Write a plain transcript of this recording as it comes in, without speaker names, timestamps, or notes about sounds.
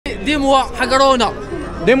ديموا حقرونا.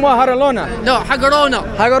 ديموا هارلونا. No, حقرونا.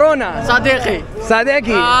 حقرونا. صديقي.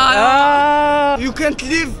 صديقي. You can't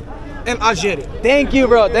live in Algeria. Thank you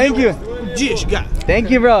bro. Thank you. تجيش قاعد. Thank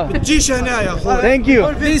you bro. تجيش هنا يا اخوي. Thank you.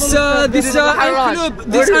 This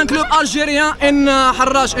club Algerian in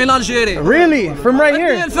حراش in Algeria. Really? From right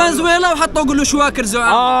here? الفنزويلا وحطوا قولوا شواكر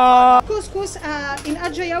زعما. Couscous in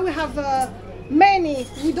Algeria we have many.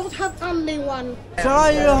 We don't have only one.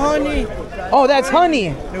 Try honey. Oh, that's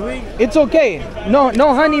honey. It's okay.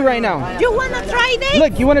 No honey right now. You wanna try dates?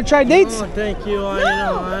 Look, you want to try dates? Oh, thank you.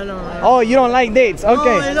 I know. Oh, you don't like dates?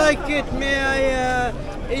 Okay. No, I like it.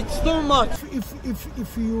 It's too much. If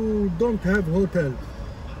you don't have hotel,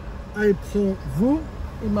 I prends vous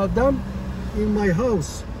et madame in my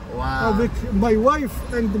house. Wow. Avec my wife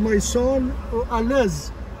and my son à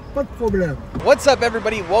l'aise. Pas de problème. What's up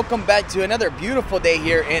everybody? Welcome back to another beautiful day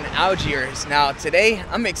here in Algiers. Now today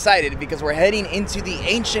I'm excited because we're heading into the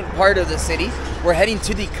ancient part of the city. We're heading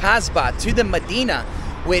to the Kasbah, to the Medina,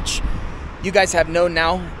 which you guys have known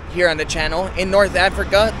now here on the channel. In North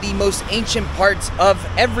Africa, the most ancient parts of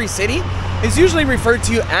every city is usually referred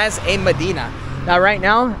to as a Medina. Now right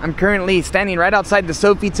now, I'm currently standing right outside the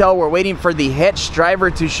Sofitel. We're waiting for the hitch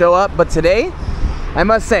driver to show up. But today, I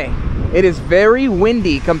must say, it is very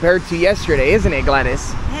windy compared to yesterday, isn't it,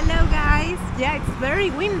 Gladys? Hello guys. Yeah, it's very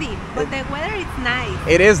windy, but the weather is nice.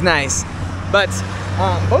 It is nice. But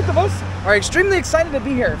both of us are extremely excited to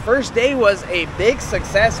be here. First day was a big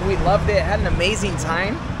success. We loved it, had an amazing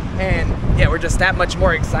time. And yeah, we're just that much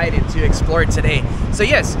more excited to explore it today. So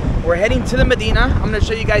yes, we're heading to the Medina. I'm gonna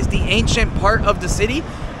show you guys the ancient part of the city.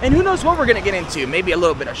 And who knows what we're gonna get into. Maybe a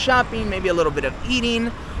little bit of shopping, maybe a little bit of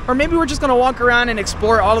eating, or maybe we're just gonna walk around and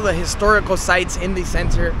explore all of the historical sites in the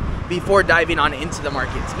center before diving on into the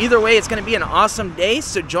markets. Either way, it's gonna be an awesome day,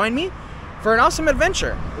 so join me for an awesome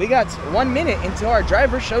adventure. We got 1 minute until our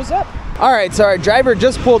driver shows up. All right, so our driver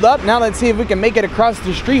just pulled up. Now let's see if we can make it across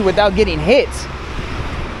the street without getting hit.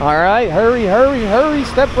 All right, hurry, hurry, hurry,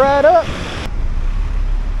 step right up.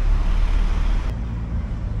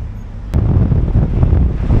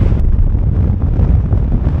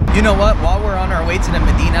 You know what, while we're on our way to the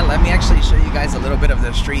Medina, let me actually show you guys a little bit of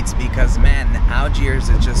the streets because man, Algiers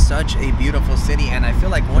is just such a beautiful city and I feel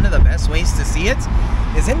like one of the best ways to see it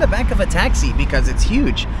is in the back of a taxi because it's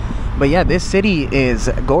huge. But yeah, this city is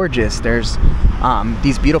gorgeous. There's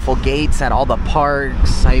these beautiful gates at all the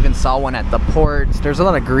parks. I even saw one at the ports. There's a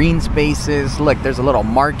lot of green spaces. Look, there's a little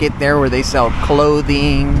market there where they sell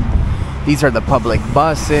clothing. These are the public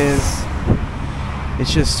buses.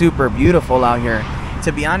 It's just super beautiful out here.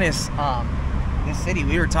 To be honest, this city,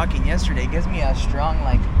 we were talking yesterday, gives me a strong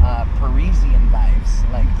like Parisian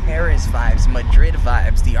vibes, like Paris vibes, Madrid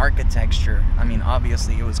vibes, the architecture. I mean,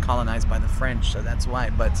 obviously it was colonized by the French, so that's why,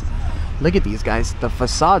 but look at these guys. The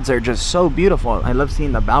facades are just so beautiful. I love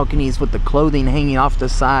seeing the balconies with the clothing hanging off the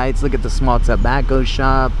sides. Look at the small tobacco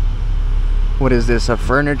shop. What is this? A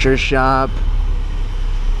furniture shop.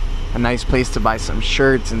 A nice place to buy some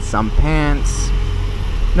shirts and some pants.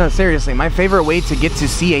 No, seriously, my favorite way to get to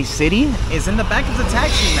see a city is in the back of the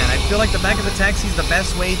taxi, man. I feel like the back of the taxi is the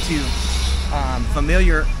best way to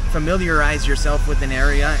familiarize yourself with an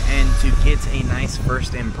area and to get a nice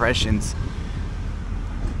first impressions.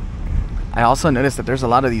 I also noticed that there's a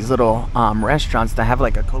lot of these little restaurants that have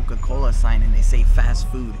like a Coca-Cola sign and they say fast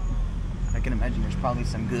food. I can imagine there's probably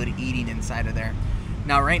some good eating inside of there.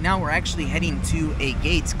 Now, right now, we're actually heading to a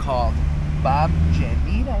gate called Bab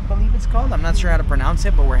Jadid, I believe it's called. I'm not sure how to pronounce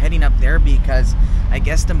it, but we're heading up there because I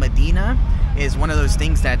guess the Medina is one of those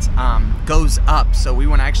things that goes up. So we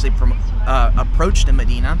want to actually approach the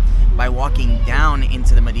Medina by walking down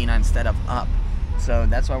into the Medina instead of up. So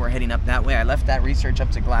that's why we're heading up that way. I left that research up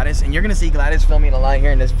to Gladys, and you're going to see Gladys filming a lot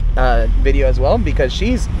here in this video as well because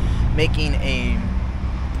she's making a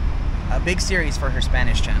big series for her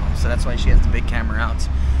Spanish channel. So that's why she has the big camera out.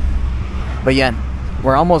 But yeah,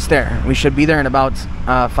 we're almost there. We should be there in about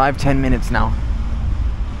 5-10 minutes now.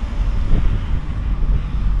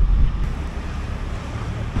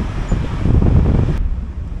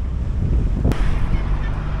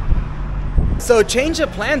 So change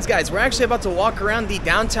of plans, guys. We're actually about to walk around the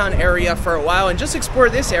downtown area for a while and just explore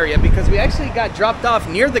this area because we actually got dropped off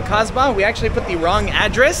near the Kasbah. We actually put the wrong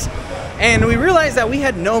address and we realized that we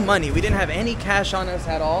had no money. We didn't have any cash on us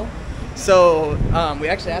at all. So we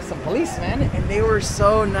actually asked some policemen and they were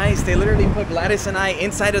so nice. They literally put Gladys and I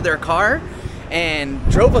inside of their car and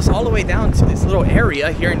drove us all the way down to this little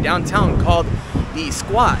area here in downtown called the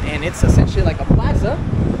Squat. And it's essentially like a plaza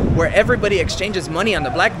where everybody exchanges money on the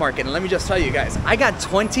black market. And let me just tell you guys, I got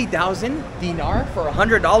 20,000 dinar for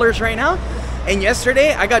 $100 right now. And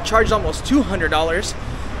yesterday I got charged almost $200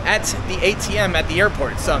 at the ATM at the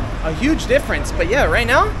airport. So a huge difference. But yeah, right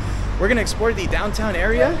now we're gonna explore the downtown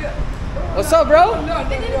area. What's up, bro?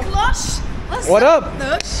 What up?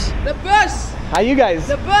 The bus. How you guys?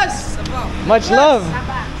 The bus. Much love.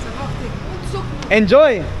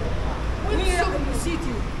 Enjoy.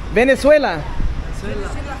 Venezuela.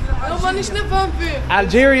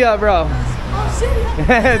 Algeria, bro.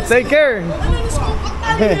 Take care.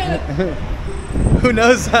 Who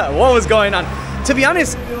knows what was going on? To be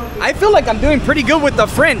honest, I feel like I'm doing pretty good with the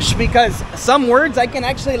French because some words I can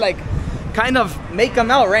actually like kind of make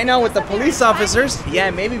them out right now with the police officers.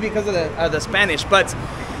 Yeah, maybe because of the Spanish. But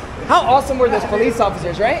how awesome were those police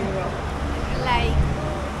officers, right? Like,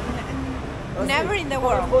 never in the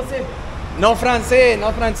world. No français,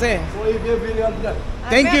 no français.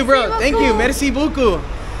 Thank you, bro. Thank you. Merci beaucoup.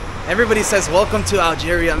 Everybody says welcome to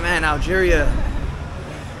Algeria, man. Algeria.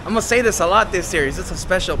 I'm gonna say this a lot this series. It's a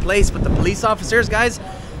special place, but the police officers, guys,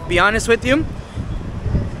 be honest with you,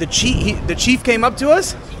 the chief came up to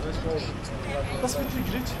us.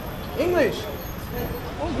 English.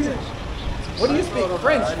 What do you speak?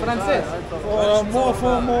 French, Francais.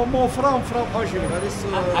 More from Algeria.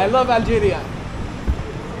 I love Algeria.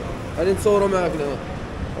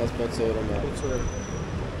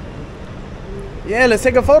 Yeah, let's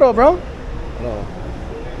take a photo, bro.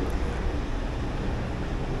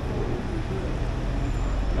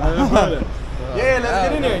 Yeah, let's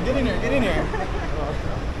get in here, get in here, get in here.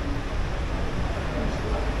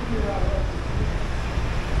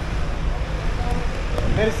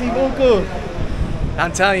 Merci beaucoup.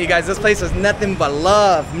 I'm telling you guys, this place is nothing but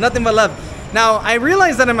love, nothing but love. Now, I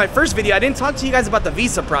realized that in my first video, I didn't talk to you guys about the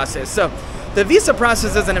visa process. So, the visa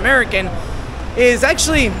process as an American is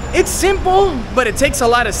actually, it's simple, but it takes a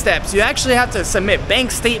lot of steps. You actually have to submit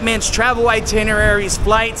bank statements, travel itineraries,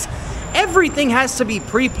 flights. Everything has to be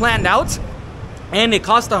pre-planned out, and it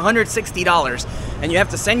costs $160. And you have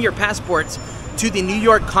to send your passports to the New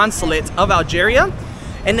York consulate of Algeria,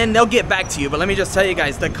 and then they'll get back to you. But let me just tell you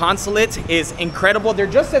guys, the consulate is incredible. They're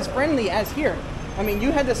just as friendly as here. I mean,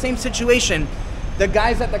 you had the same situation. The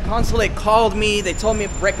guys at the consulate called me, they told me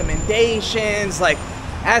recommendations, like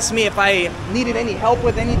asked me if I needed any help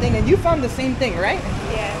with anything, and you found the same thing, right?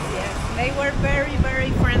 Yes, yes. They were very,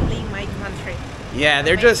 very friendly in my country. Yeah,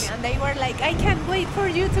 they're just... And they were like, I can't wait for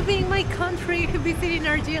you to be in my country, visiting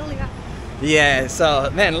Algeria. Yeah,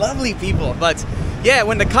 so, man, lovely people. But, yeah,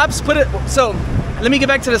 when the cops put it... So, let me get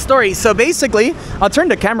back to the story. So, basically, I'll turn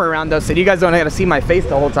the camera around, though, so you guys don't have to see my face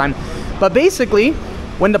the whole time. But, basically,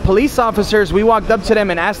 when the police officers, we walked up to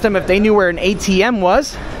them and asked them if they knew where an ATM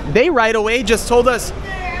was, they right away just told us,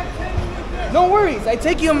 no worries, I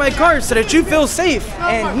take you in my car so that you feel safe.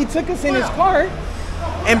 And he took us in his car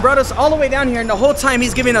and brought us all the way down here, and the whole time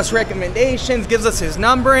he's giving us recommendations, gives us his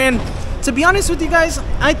number. And to be honest with you guys,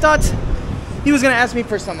 I thought he was gonna ask me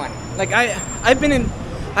for some money. Like I've been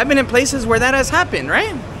in places where that has happened,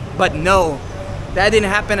 right? But no, that didn't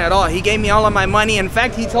happen at all. He gave me all of my money. In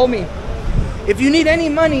fact, he told me, if you need any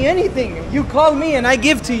money, anything, you call me and I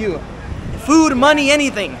give to you. Food, money,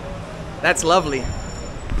 anything. That's lovely.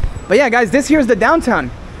 But yeah, guys, this here's the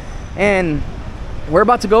downtown, and we're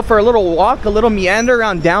about to go for a little walk, a little meander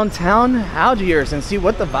around downtown Algiers and see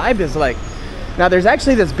what the vibe is like. Now, there's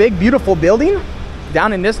actually this big, beautiful building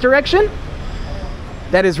down in this direction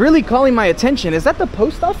that is really calling my attention. Is that the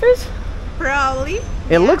post office? Probably.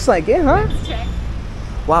 It looks like it, huh? Let's check.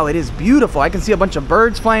 Wow, it is beautiful. I can see a bunch of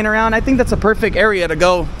birds flying around. I think that's a perfect area to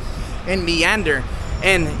go and meander.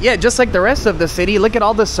 And yeah, just like the rest of the city, look at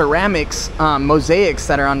all the ceramics, mosaics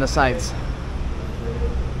that are on the sides.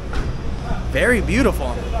 Very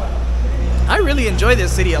beautiful. I really enjoy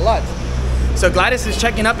this city a lot. So Gladys is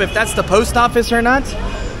checking up if that's the post office or not.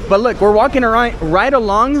 But look, we're walking right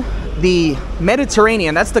along the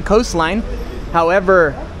Mediterranean. That's the coastline.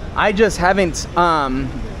 However, I just haven't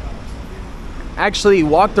actually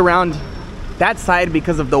walked around that side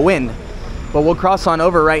because of the wind. But we'll cross on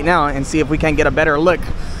over right now and see if we can get a better look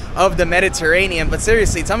of the Mediterranean. But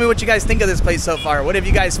seriously, tell me what you guys think of this place so far. What have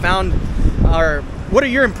you guys found, or what are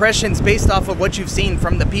your impressions based off of what you've seen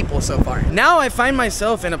from the people so far? Now I find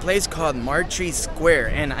myself in a place called Martyrs Square,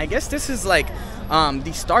 and I guess this is like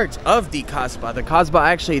the start of the Kasbah. The Kasbah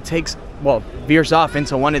actually veers off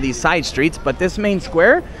into one of these side streets, but this main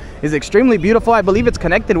square is extremely beautiful. I believe it's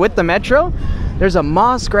connected with the metro. There's a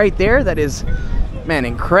mosque right there that is, man,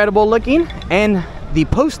 incredible looking, and the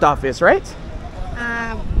post office, right?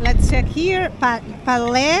 Let's check here.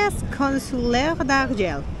 Palais Consulaire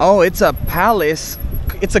d'Alger. Oh, it's a palace.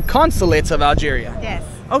 It's a consulate of Algeria. Yes.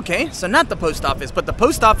 Okay, so not the post office, but the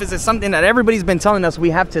post office is something that everybody's been telling us we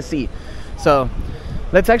have to see. So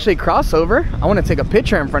let's actually cross over. I want to take a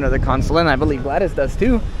picture in front of the consulate, and I believe Gladys does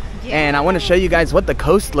too. Yeah. And I want to show you guys what the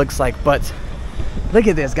coast looks like. But look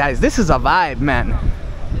at this, guys. This is a vibe, man.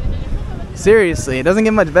 Seriously, it doesn't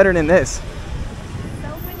get much better than this.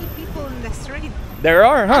 So many people in the street. There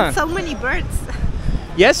are, huh? And so many birds.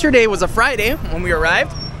 Yesterday was a Friday when we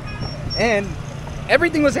arrived, and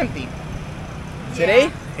everything was empty.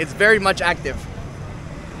 Today, it's very much active.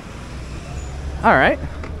 All right,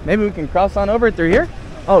 maybe we can cross on over through here.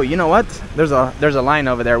 Oh, you know what? There's a line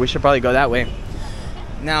over there. We should probably go that way.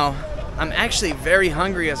 Now, I'm actually very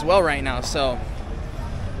hungry as well right now, so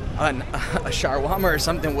a shawarma or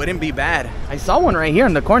something wouldn't be bad. I saw one right here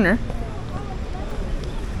in the corner.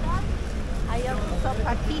 I also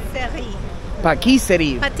patisserie.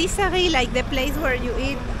 Patisserie. Patisserie, like the place where you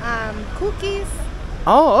eat cookies.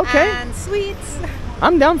 Oh, okay. And sweets.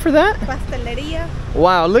 I'm down for that. Pasteleria.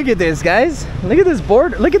 Wow, look at this, guys. Look at this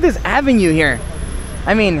board. Look at this avenue here.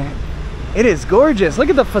 I mean, it is gorgeous. Look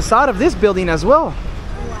at the facade of this building as well.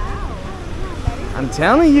 Wow. I'm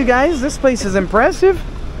telling you guys, this place is impressive.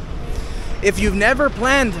 If you've never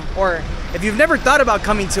planned, or if you've never thought about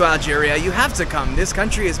coming to Algeria, you have to come. This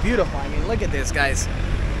country is beautiful. I mean, look at this, guys.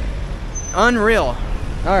 Unreal.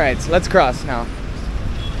 All right, so let's cross now.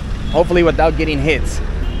 Hopefully without getting hit.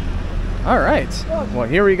 All right, well,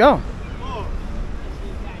 here we go.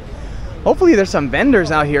 Hopefully there's some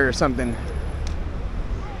vendors out here or something.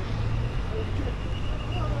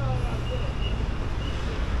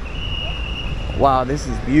 Wow, this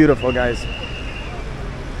is beautiful, guys.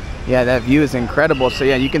 Yeah, that view is incredible. So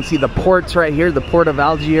yeah, you can see the ports right here, the port of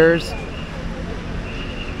Algiers.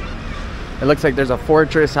 It looks like there's a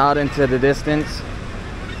fortress out into the distance,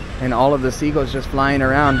 and all of the seagulls just flying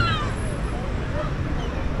around.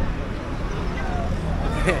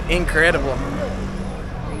 Incredible.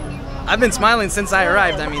 I've been smiling since I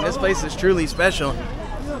arrived. I mean, this place is truly special.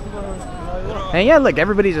 And yeah, look,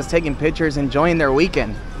 everybody's just taking pictures, enjoying their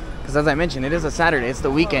weekend. Because as I mentioned, it is a Saturday. It's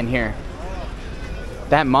the weekend here.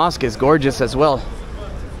 That mosque is gorgeous as well.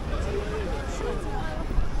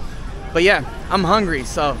 But yeah, I'm hungry.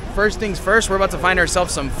 So first things first, we're about to find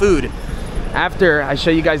ourselves some food after I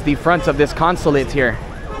show you guys the front of this consulate here.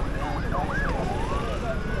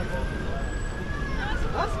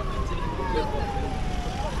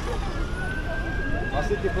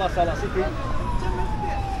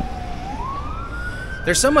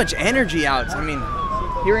 There's so much energy out. I mean,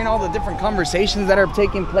 hearing all the different conversations that are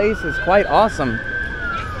taking place is quite awesome.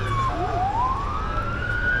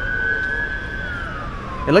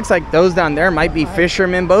 It looks like those down there might be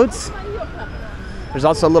fishermen boats. There's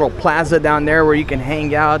also a little plaza down there where you can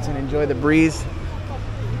hang out and enjoy the breeze.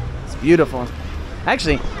 It's beautiful.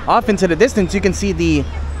 Actually, off into the distance, you can see the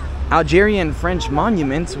Algerian French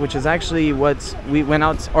monument, which is actually what we went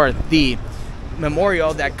out, or the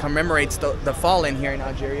memorial that commemorates the fallen here in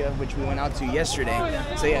Algeria, which we went out to yesterday.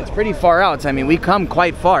 So yeah, it's pretty far out. I mean, we come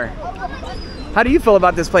quite far. How do you feel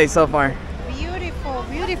about this place so far? Beautiful,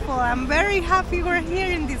 beautiful. I'm very happy we're here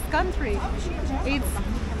in this country. It's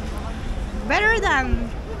better than,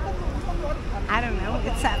 I don't know,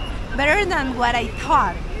 it's better than what I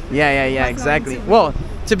thought. Yeah, exactly. Well,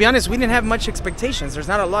 to be honest, we didn't have much expectations. There's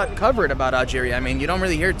not a lot covered about Algeria. I mean, you don't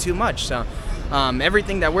really hear too much. So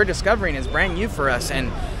everything that we're discovering is brand new for us.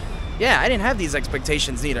 And yeah, I didn't have these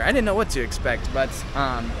expectations either. I didn't know what to expect. But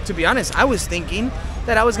to be honest, I was thinking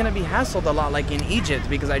that I was going to be hassled a lot like in Egypt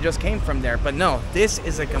because I just came from there. But no, this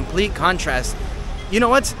is a complete contrast. You know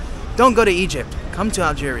what? Don't go to Egypt. Come to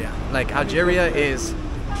Algeria. Like, Algeria is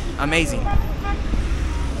amazing.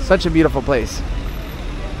 Such a beautiful place.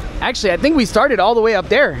 Actually, I think we started all the way up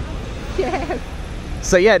there. Yes.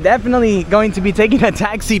 So yeah, definitely going to be taking a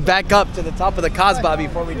taxi back up to the top of the Kasbah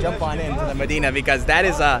before we jump on into the Medina, because that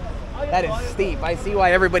is steep. I see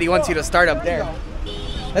why everybody wants you to start up there.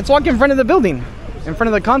 Let's walk in front of the building, in front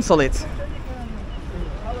of the consulate.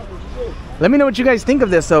 Let me know what you guys think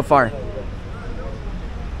of this so far.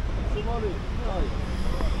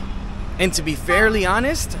 And to be fairly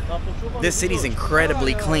honest, this city's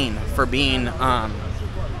incredibly clean for being a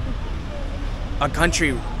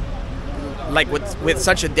country like with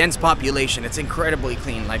such a dense population. It's incredibly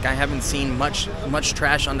clean. Like, I haven't seen much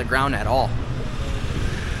trash on the ground at all.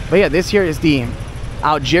 But yeah, this here is the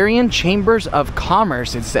Algerian Chambers of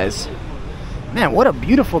Commerce, it says. Man, what a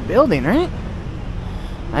beautiful building, right?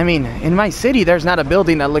 I mean, in my city, there's not a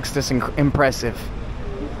building that looks this impressive.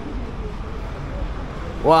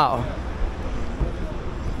 Wow.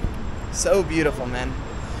 So beautiful, man.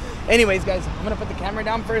 Anyways, guys, I'm gonna put the camera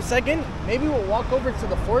down for a second. Maybe we'll walk over to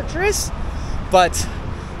the fortress, but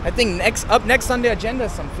I think up next on the agenda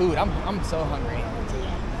is some food. I'm so hungry.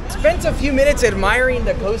 Spent a few minutes admiring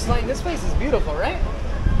the coastline. This place is beautiful, right?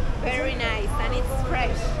 Very nice, and it's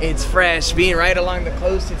fresh. It's fresh. Being right along the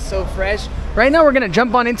coast, it's so fresh. Right now we're gonna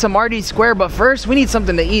jump on into Marty Square, but first we need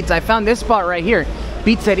something to eat. I found this spot right here,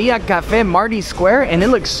 Pizzeria Cafe Marty Square, and it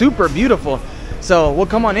looks super beautiful. So we'll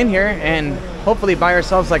come on in here and hopefully buy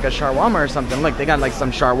ourselves like a shawarma or something. Look, they got like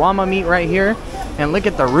some shawarma meat right here, and look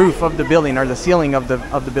at the roof of the building, or the ceiling of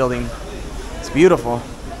the building. It's beautiful.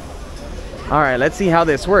 All right, let's see how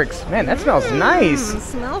this works. Man, that smells nice. It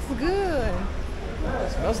smells good.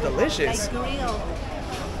 It smells delicious. Like grilled.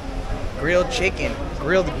 Grilled chicken,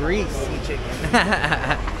 grilled greasy chicken.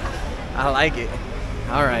 I like it.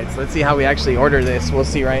 All right, so let's see how we actually order this. We'll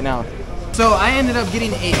see right now. So I ended up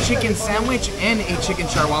getting a chicken sandwich and a chicken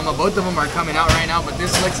shawarma. Both of them are coming out right now, but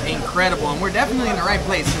this looks incredible. And we're definitely in the right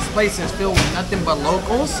place. This place is filled with nothing but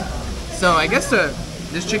locals. So I guess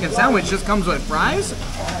this chicken sandwich just comes with fries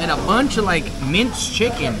and a bunch of like minced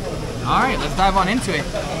chicken. All right, let's dive on into it.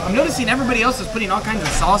 I'm noticing everybody else is putting all kinds of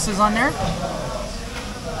sauces on there.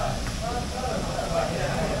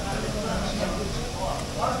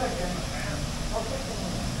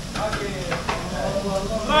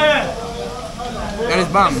 That is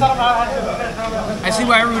bomb. I see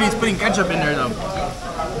why everybody's putting ketchup in there though.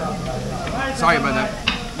 Sorry about that.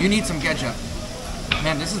 You need some ketchup.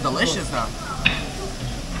 Man, this is delicious though.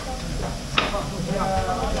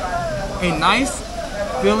 A nice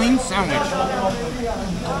filling sandwich.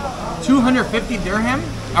 250 dirham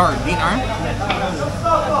or dinar.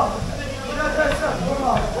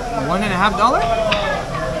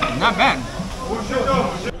 $1.50? Not bad.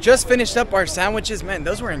 Just finished up our sandwiches. Man,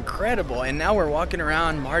 those were incredible. And now we're walking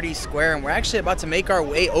around Marty Square, and we're actually about to make our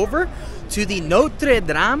way over to the Notre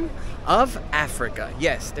Dame of Africa.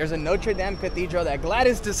 Yes, there's a Notre Dame cathedral that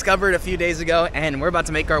Gladys discovered a few days ago, and we're about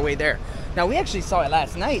to make our way there. Now, we actually saw it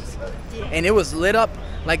last night, and it was lit up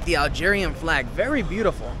like the Algerian flag. Very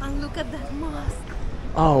beautiful. And look at that mosque.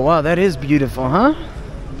 Oh, wow, that is beautiful, huh?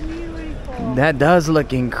 Beautiful. That does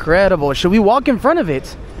look incredible. Should we walk in front of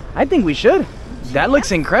it? I think we should. That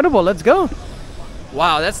looks incredible. Let's go.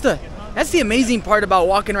 Wow, that's the amazing part about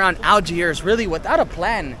walking around Algiers, really without a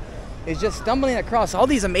plan, is just stumbling across all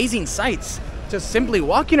these amazing sights, just simply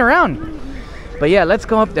walking around. But yeah, let's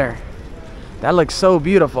go up there. That looks so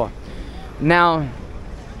beautiful. Now,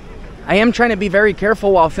 I am trying to be very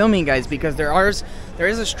careful while filming, guys, because there is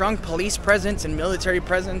a strong police presence and military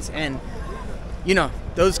presence, and you know,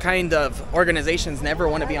 those kind of organizations never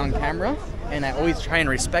want to be on camera, and I always try and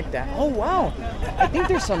respect that. Oh wow, I think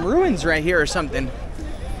there's some ruins right here or something.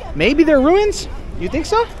 Maybe they're ruins? You think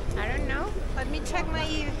so? I don't know. Let me check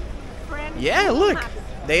my friend. Yeah, look,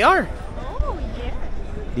 they are. Oh yeah.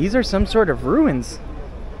 These are some sort of ruins.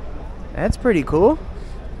 That's pretty cool.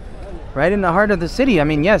 Right in the heart of the city. I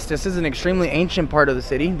mean, yes, this is an extremely ancient part of the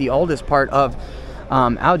city, the oldest part of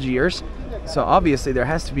Algiers. So obviously there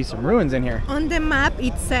has to be some ruins in here. On the map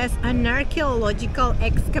it says an archaeological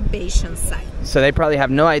excavation site. So they probably have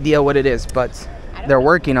no idea what it is, but they're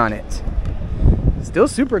working on it. Still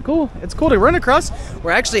super cool. It's cool to run across.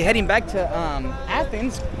 We're actually heading back to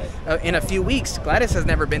Athens in a few weeks. Gladys has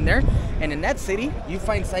never been there, and in that city you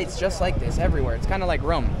find sites just like this everywhere. It's kind of like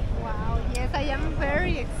Rome. Wow, yes, I am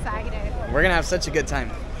very excited. We're gonna have such a good time.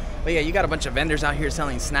 But yeah, you got a bunch of vendors out here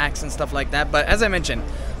selling snacks and stuff like that. But as I mentioned,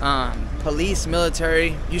 police,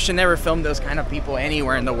 military, you should never film those kind of people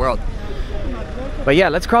anywhere in the world. But yeah,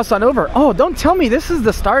 let's cross on over. Oh, don't tell me this is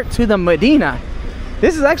the start to the Medina.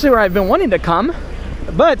 This is actually where I've been wanting to come,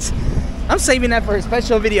 but I'm saving that for a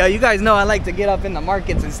special video. You guys know I like to get up in the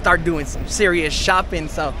markets and start doing some serious shopping,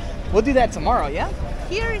 so we'll do that tomorrow, yeah?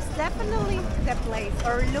 Here is definitely the place,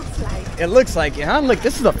 or looks like. It looks like it, huh? Look,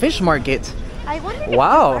 this is a fish market. I wonder if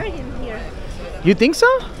Wow. there's bargain here. You think so?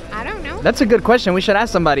 I don't know. That's a good question. We should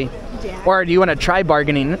ask somebody. Yeah. Or do you want to try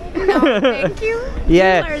bargaining? No, thank you.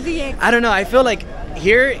 Yeah. You are the expert. I don't know. I feel like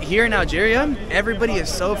here in Algeria, everybody is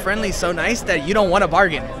so friendly, so nice that you don't want to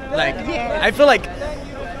bargain. Like, Yeah. I feel like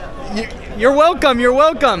you're welcome. You're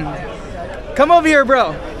welcome. Come over here,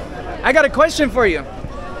 bro. I got a question for you.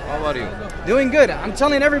 How are you? Doing good. I'm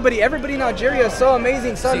telling everybody in Algeria is so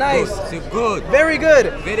amazing, so nice. Good. Very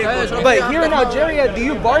good. Very good. But here in Algeria, do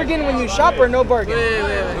you bargain when you shop or no bargain?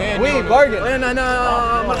 We bargain.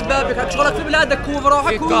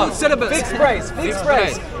 Fixed price. Fixed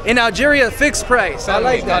price. In Algeria, fixed price. I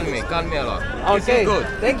like that. Calm me a lot. Okay. Good.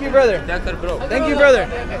 Thank you, brother. Doctor, bro. Thank you, brother.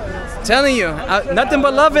 Telling you, nothing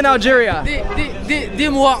but love in Algeria.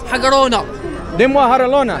 dis-moi حقرونا. Dis-moi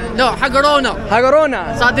Haralona. No, حقرونا.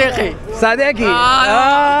 Hagarona. صديقي. Sadeki.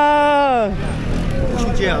 Ah.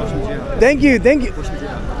 Thank you.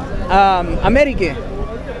 American.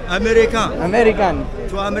 American. American.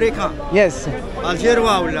 to America. Yes.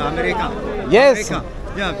 Algeria ولا America. Yes. America.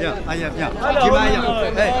 Viens, viens, viens, viens. Qui معايا.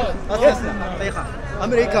 Hey, أسمع. دقيقة.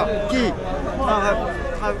 America. Qui.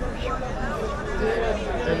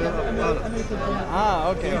 Ah,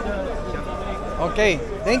 okay. Okay,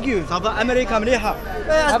 thank you. Ça va أمريكا مليحة.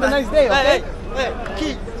 Have a nice day, okay?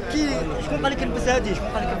 كي شكون قال لك نلبس هادي؟ شكون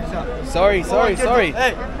قال لك نلبسها؟ Sorry. Hey,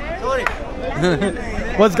 sorry.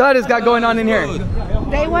 What's Gladys got going on in here?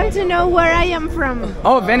 They want to know where I am from.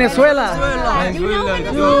 Oh, Venezuela. Venezuela.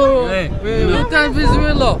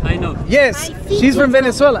 I know. Yes, she's from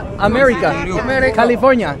Venezuela. America.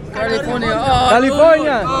 California.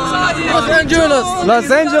 California. Los Angeles.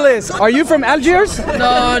 Los Angeles. Are you from Algiers?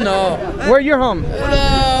 No. Where your home?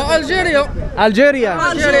 Algeria. Algeria.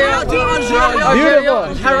 Beautiful.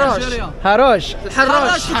 حراش.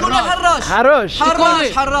 Harosh.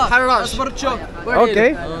 حراش.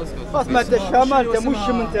 Okay. اسمع انت الشمال انت مش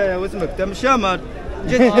انت واسمك انت مش شمال.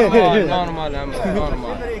 نورمال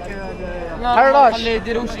نورمال. حراش. خليه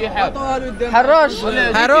يديروا شي حاجة. Harosh.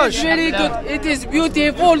 Very good. It is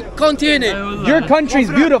beautiful continent. Your country's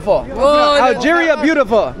beautiful. Algeria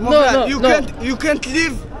beautiful. No. You can't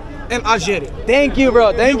live in Algeria. Thank you,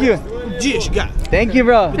 bro. Thank you. تجيش قاعد. Thank you,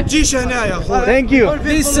 bro. تجيش هنا يا اخوي. Thank you.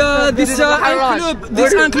 This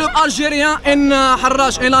club Algerian in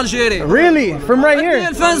حراش in Algeria. Really? From right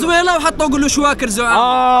here? فنزويلا وحطوا قولوا شواكر زعما.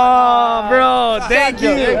 Oh, bro. Thank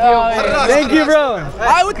you. Thank you, bro.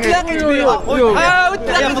 عاود تلاقيت بيها.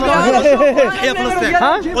 تحية فلسطين.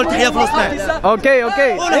 Huh? قلت تحية فلسطين. Okay.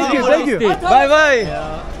 Thank you. Bye.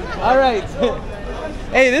 All right.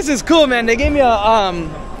 Hey, this is cool, man. They gave me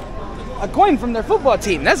a coin from their football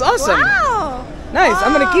team. That's awesome. Wow. Nice.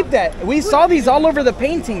 I'm gonna keep that. We saw these all over the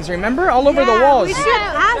paintings. Remember, all over the walls. We should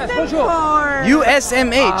ask them for.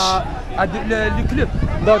 USMH. Le club.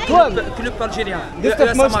 The club. Club algérien. This is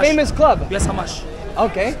the most famous club. Yes, Hamash.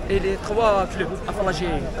 Okay. Et les trois clubs en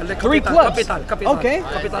Algérie. 3 clubs. Capital. Okay.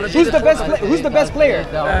 Capital. Who's the best player?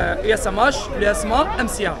 Yes, Hamash, le Asma,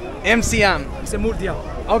 MCA. MCM. C'est Mourdia.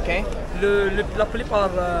 Okay. La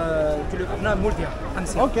plupart clubs, Mourdia.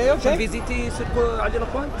 MCA. Okay. J'ai visité sur aller la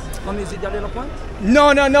pointe. La musée d'aller la pointe.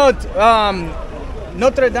 No.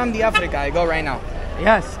 Notre Dame d'Afrique. I go right now.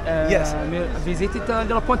 Yes. Yes. Visité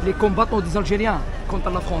aller la pointe les combattants des Algériens contre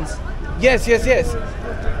la France. Yes.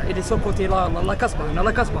 Et de son côté la Casbah,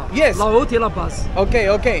 la Casbah. Yes. Là-haut et la base. Okay.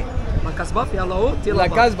 La Casbah et là-haut et La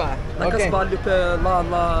Casbah. La Okay. Casbah,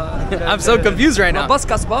 I'm so confused right La now. base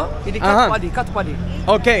Casbah, il est 4 paliers.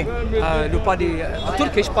 Okay. Le palier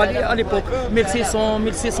turc, palier à l'époque 1600,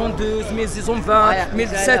 1612, 1620,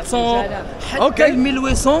 1700, Okay.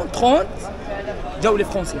 1830. جاوا les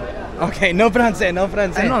Français. Okay. No français. Non,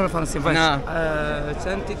 les Français. Non.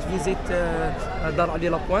 C'est une petite visite à Dar Ali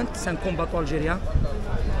La Pointe, c'est un combattant algérien.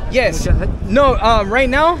 Yes. No. Right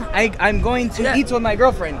now, I'm going to eat with my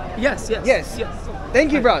girlfriend. Yes.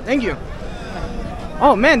 Thank you, bro. Thank you.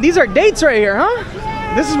 Oh man, these are dates right here, huh?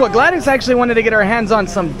 This is what Gladys actually wanted to get her hands on,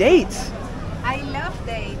 some dates. I love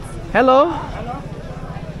dates. Hello.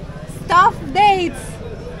 Stuffed dates.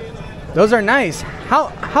 Those are nice.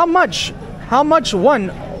 How much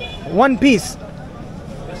one piece?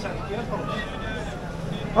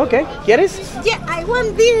 Okay. ¿Quieres? Yeah, I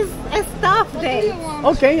want this stuffed date.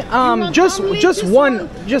 Okay. Just one.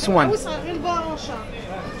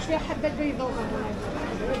 شوية حبة بيضاء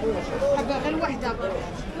حبة غير واحدة.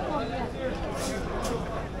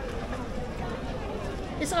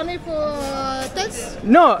 It's only for this.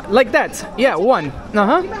 No, like that. Yeah, one.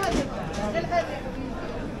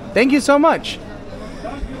 Thank you so much.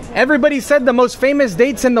 Everybody said the most famous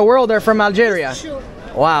dates in the world are from Algeria. Sure.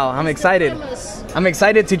 Wow, I'm excited. I'm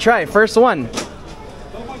excited to try. First one.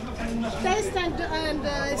 Taste and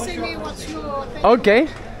say me what's your thing. Okay.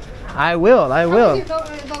 I will.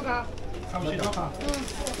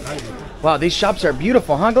 Wow, these shops are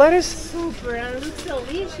beautiful, huh, Gladys? Super, and looks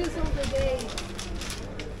delicious all the day.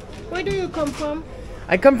 Where do you come from?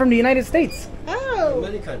 I come from the United States. Oh,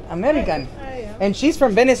 American. And she's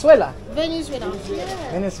from Venezuela. Venezuela. Yeah.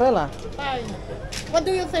 Venezuela. Fine. What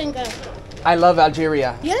do you think? I love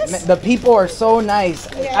Algeria. Yes? The people are so nice.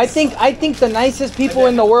 Yes. I think the nicest people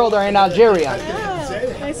in the world are in Algeria.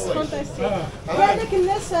 It's fantastic.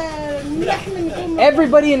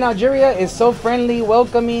 Everybody in Algeria is so friendly,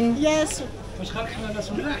 welcoming. Yes.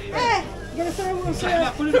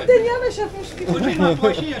 في الدنيا ما شافوش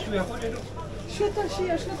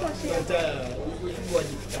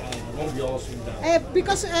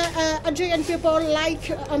because Algerian people like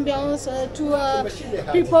ambiance to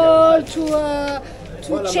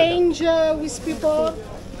change with people.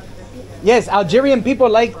 Yes, Algerian people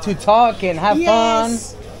like to talk and have fun.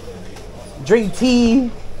 drink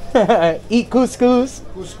tea, eat couscous.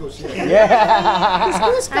 Yeah.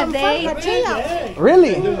 Couscous come from Algeria.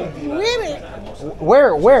 Really? Really?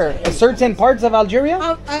 Where? Certain parts of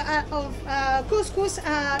Algeria? Couscous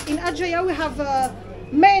in Algeria we have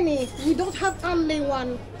many. We don't have only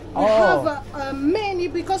one. We have many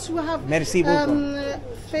because we have Merci beaucoup.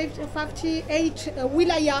 58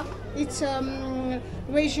 wilaya. It's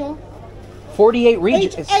region. 48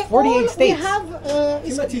 regions. It's 48 states. We have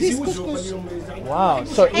this couscous. Wow.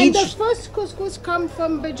 So And the each first couscous come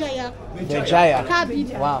from Béjaïa. Béjaïa.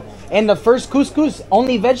 Kabyle. Wow. And the first couscous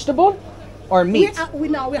only vegetable or meat? We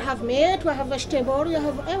have meat, we have vegetable, we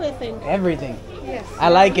have everything. Everything. Yes. I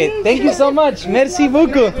like it. Thank you so much. Merci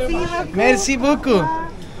beaucoup. Merci beaucoup.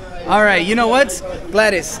 All right, you know what,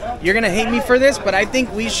 Gladys, you're gonna hate me for this, but I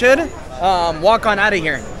think we should walk on out of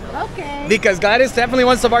here. Okay. Because Gladys definitely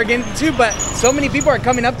wants to bargain too, but so many people are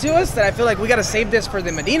coming up to us that I feel like we gotta save this for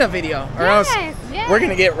the Medina video, or else we're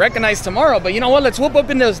gonna get recognized tomorrow. But you know what? Let's whoop up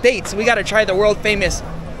in those dates. We gotta try the world famous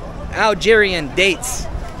Algerian dates.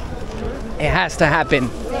 It has to happen.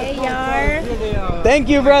 They are. Thank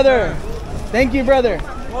you, brother. Thank you, brother.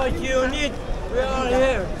 What you need, we are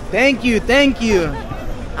here. Thank you, thank you.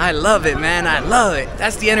 I love it, man. I love it.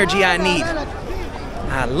 That's the energy I need.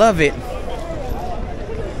 I love it.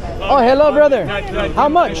 Oh, hello, brother. How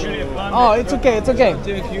much? Oh, it's okay, it's okay.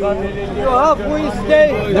 You have we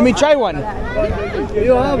stay. Let me try one.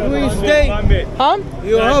 You have we stay. Huh?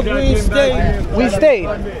 You have we stay. We stayed.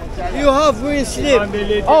 You have we sleep.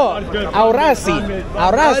 Oh, Aurasi.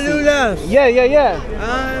 Aurasi. Alulas.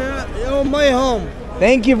 Yeah. My home.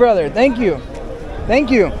 Thank you, brother. Thank you. Thank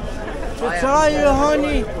you. Try your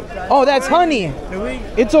honey. Oh, that's honey.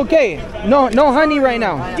 It's okay. No honey right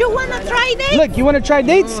now. You wanna try this? Look, you want to try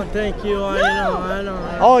dates? Oh, thank you. I know.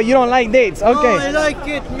 Oh, you don't like dates? Okay. No, I like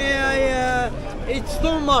it. It's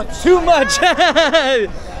too much. Too much.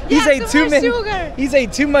 He's ate too much many. sugar. He's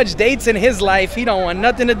ate too much dates in his life. He don't want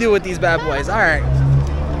nothing to do with these bad boys. All right.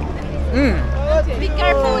 Be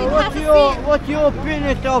careful, it has What's your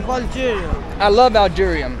opinion of Algeria? I love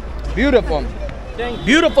Algeria. Beautiful. Thank you.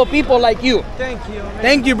 Beautiful people like you. Thank you.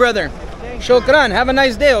 Thank you, brother. Shukran. Have a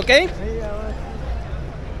nice day, okay?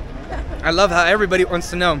 I love how everybody wants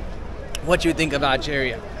to know what you think of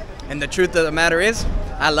Algeria. And the truth of the matter is,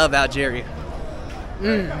 I love Algeria.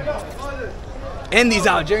 And these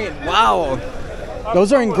Algerian, wow.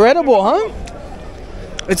 Those are incredible, huh?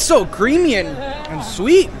 It's so creamy and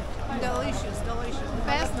sweet. delicious.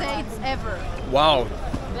 Best dates ever. Wow.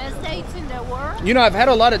 Best dates in the world. You know, I've had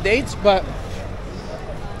a lot of dates, but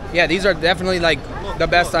yeah, these are definitely like the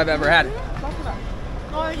best I've ever had.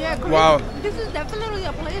 Oh yeah, Chris, Wow. This is definitely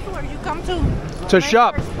a place where you come to make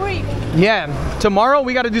shop. your spree. Yeah, tomorrow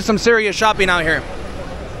we got to do some serious shopping out here.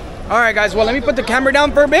 All right, guys, well, let me put the camera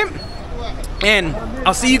down for a bit, and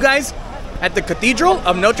I'll see you guys at the Cathedral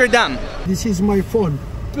of Notre Dame. This is my phone.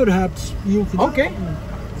 Perhaps you could... Okay.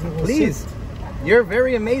 Please. You're a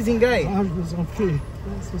very amazing guy.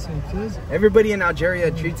 Everybody in Algeria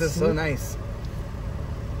treats us so nice.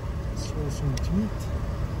 68,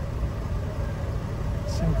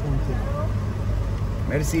 51.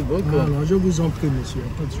 Merci beaucoup. Voilà, je vous en prie, monsieur.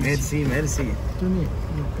 Pas de souci. Merci, merci. Tenez.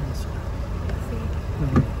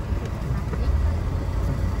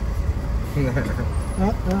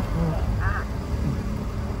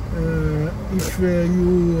 If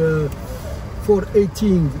you for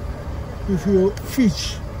eating, if you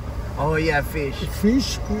fish. Oh yeah, fish.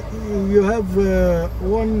 Fish, you have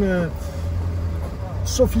one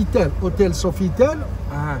Sofitel, Hotel Sofitel.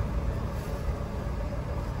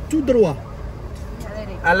 Tout droit.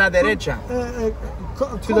 A la derecha.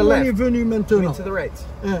 To the left. Venu maintenant. To the right.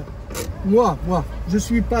 Moi, je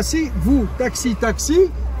suis passé, vous, taxi,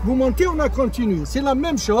 vous montez, on a continué. C'est la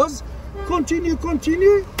même chose. Continue,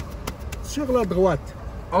 sur la droite.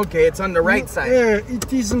 Okay, it's on the right side.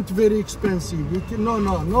 It isn't very expensive.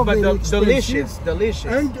 No, but very expensive. delicious.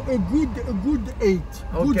 And a good eight.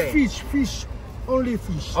 Okay. Good fish, only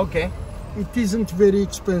fish. Okay. It isn't very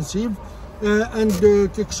expensive. And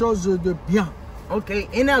quelque chose de bien. Okay,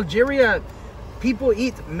 in Algeria, people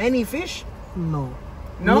eat many fish? No,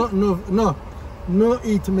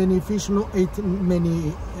 eat many fish, no eat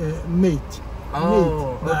many meat.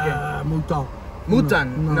 Oh, meat. okay. Mouton.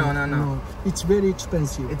 Mouton? No. It's very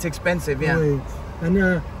expensive. It's expensive, yeah.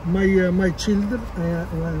 And my children,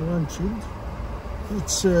 one child,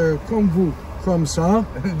 it's comme vous, comme ça.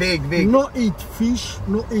 Big. No eat fish,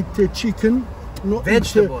 no eat chicken, no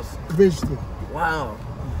vegetables. Eat vegetables. Wow.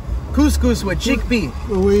 Couscous with chickpea.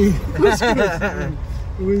 Oui. Couscous.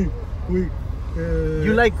 Oui.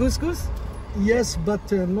 You like couscous? Yes, but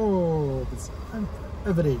no,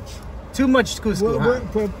 average. Too much couscous,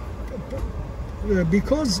 huh?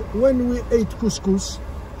 Because when we ate couscous,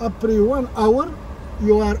 after 1 hour,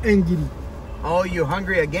 you are angry. Oh, you're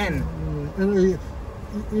hungry again.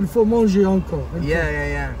 Il faut manger encore.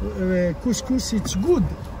 Yeah. Couscous, it's good.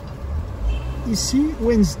 Ici,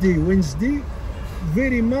 Wednesday,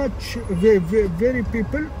 very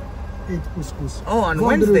people eat couscous. Oh, on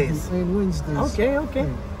Vendredi, Wednesdays? On Wednesdays. Okay.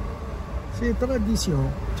 C'est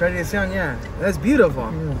tradition. Tradition, yeah. That's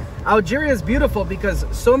beautiful. Yeah. Algeria is beautiful because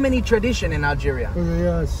so many tradition in Algeria.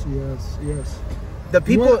 Yes. The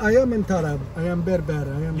people... Well, I am in Arab. I am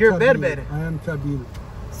Berber. You're Kabil. Berber? I am Kabil.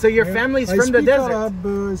 So your family's from the desert?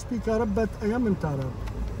 I speak Arab, but I am in Arab.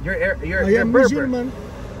 You're I am Berber? Musulman.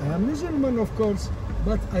 I am Musulman, of course,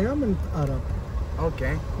 but I am in Arab.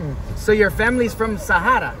 Okay. Yeah. So your family's from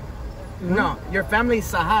Sahara? No, your family's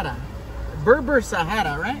Sahara. Berber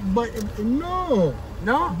Sahara, right? But no.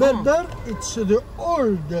 Berber, it's the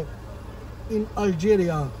old in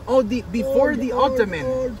Algeria. Oh, before the Ottoman.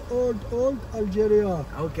 Old Algeria.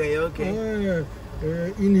 Okay.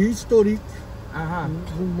 In historique. Uh-huh.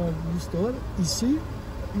 Ici,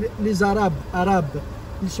 les Arabes,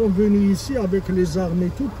 ils sont venus ici avec les armes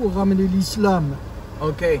et tout pour ramener l'islam.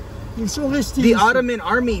 Okay. Ils sont restés The ici. Ottoman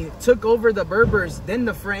army took over the Berbers, then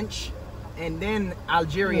the French, and then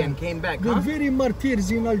Algerian came back, The huh? very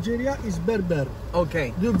martyrs in Algeria is Berber.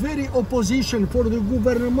 Okay. The very opposition for the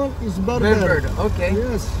government is Berber. Okay.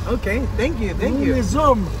 Yes. Okay. Thank you. Nous les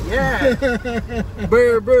hommes. Yeah.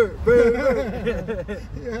 Berber.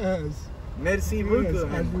 Yes. Merci beaucoup. Yes,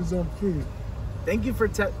 I vous en prie. Thank you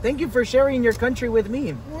for sharing your country with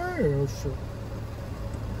me. Ouais,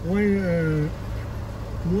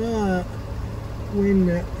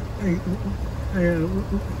 when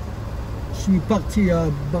je suis parti à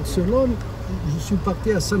Barcelone, je suis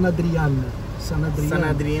parti à San Adrian. San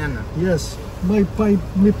Adrian. Yes.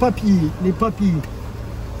 Mes papiers,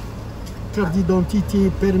 carte d'identité,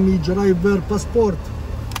 permis, driver, passport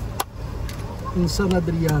in San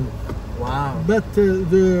Adrian. Wow. But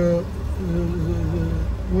le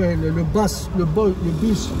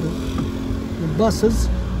buses,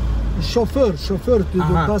 le chauffeur de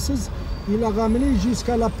buses, il a ramené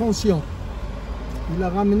jusqu'à la pension. Il a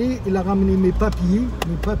ramené mes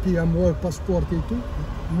papiers à moi, passeport et tout.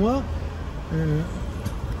 Moi,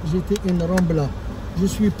 j'étais en Rambla. Je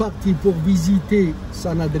suis parti pour visiter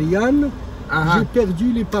San Adrian. J'ai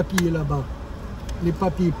perdu les papiers là-bas. Les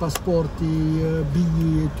papiers, passeport et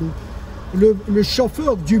billets et tout. Le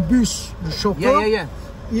chauffeur du bus,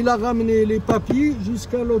 il a ramené les papiers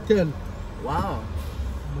jusqu'à l'hôtel. Wow.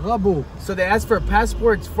 Bravo. So they asked for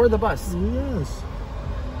passports for the bus. Yes.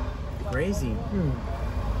 Crazy.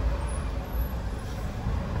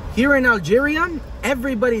 Here in Algeria,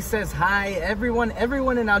 everybody says hi. Everyone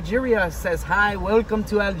in Algeria says hi. Welcome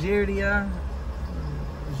to Algeria.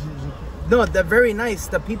 No, they're very nice.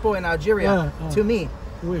 The people in Algeria, to me,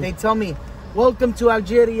 they tell me, "Welcome to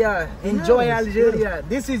Algeria. Enjoy Algeria. Yes.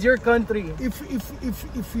 This is your country."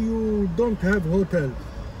 If you don't have hotel,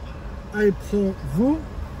 I prends vous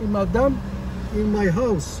et madame in my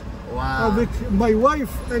house. Wow. Avec my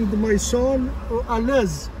wife and my son à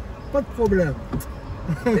l'aise. Pas de problème.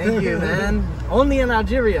 Thank you, man. Only in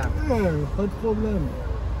Algeria. Yeah, pas de problème.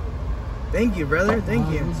 Thank you, brother. Thank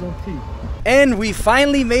you. Vous en prie. And we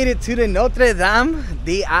finally made it to the Notre Dame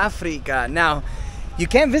d'Afrique. Now, you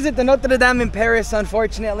can't visit the Notre Dame in Paris,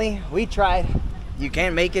 unfortunately. We tried. You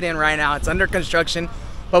can't make it in right now. It's under construction.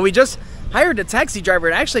 But we just hired a taxi driver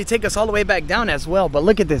to actually take us all the way back down as well. But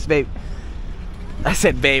look at this, babe. I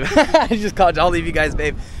said babe. I just called all of you guys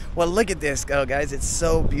babe. Well, look at this, guys. It's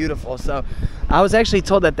so beautiful. So I was actually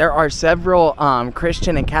told that there are several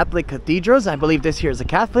Christian and Catholic cathedrals. I believe this here is a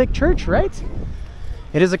Catholic church, right?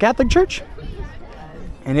 It is a Catholic church.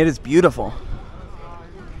 And it is beautiful.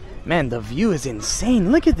 Man, the view is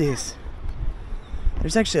insane. Look at this.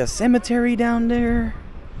 There's actually a cemetery down there.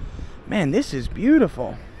 Man, this is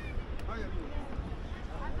beautiful.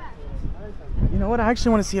 You know what? I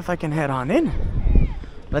actually want to see if I can head on in.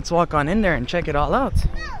 Let's walk on in there and check it all out.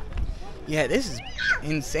 Yeah, this is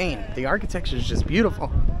insane. The architecture is just beautiful.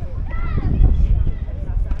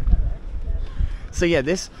 So yeah,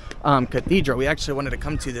 this cathedral we actually wanted to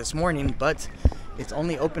come to this morning, but it's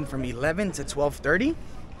only open from 11 to 12:30,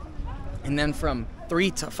 and then from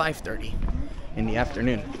 3 to 5:30 in the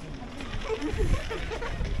afternoon.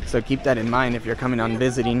 So keep that in mind if you're coming on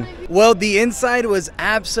visiting. Well, the inside was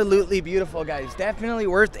absolutely beautiful, guys. Definitely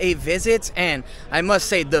worth a visit. And I must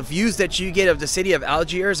say, the views that you get of the city of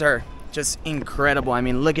Algiers are just incredible. I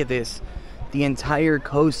mean, look at this. The entire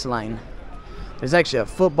coastline. There's actually a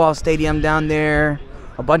football stadium down there.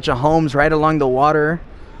 A bunch of homes right along the water.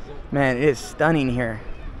 Man, it is stunning here.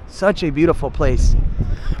 Such a beautiful place.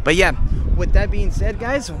 But yeah, with that being said,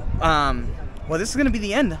 guys, well, this is going to be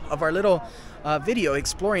the end of our little video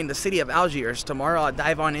exploring the city of Algiers. Tomorrow I'll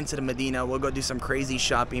dive on into the Medina. We'll go do some crazy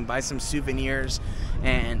shopping, buy some souvenirs,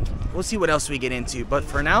 and we'll see what else we get into. But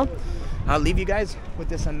for now, I'll leave you guys with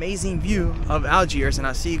this amazing view of Algiers, and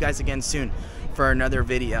I'll see you guys again soon for another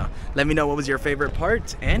video. Let me know what was your favorite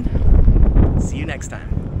part, and see you next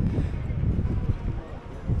time.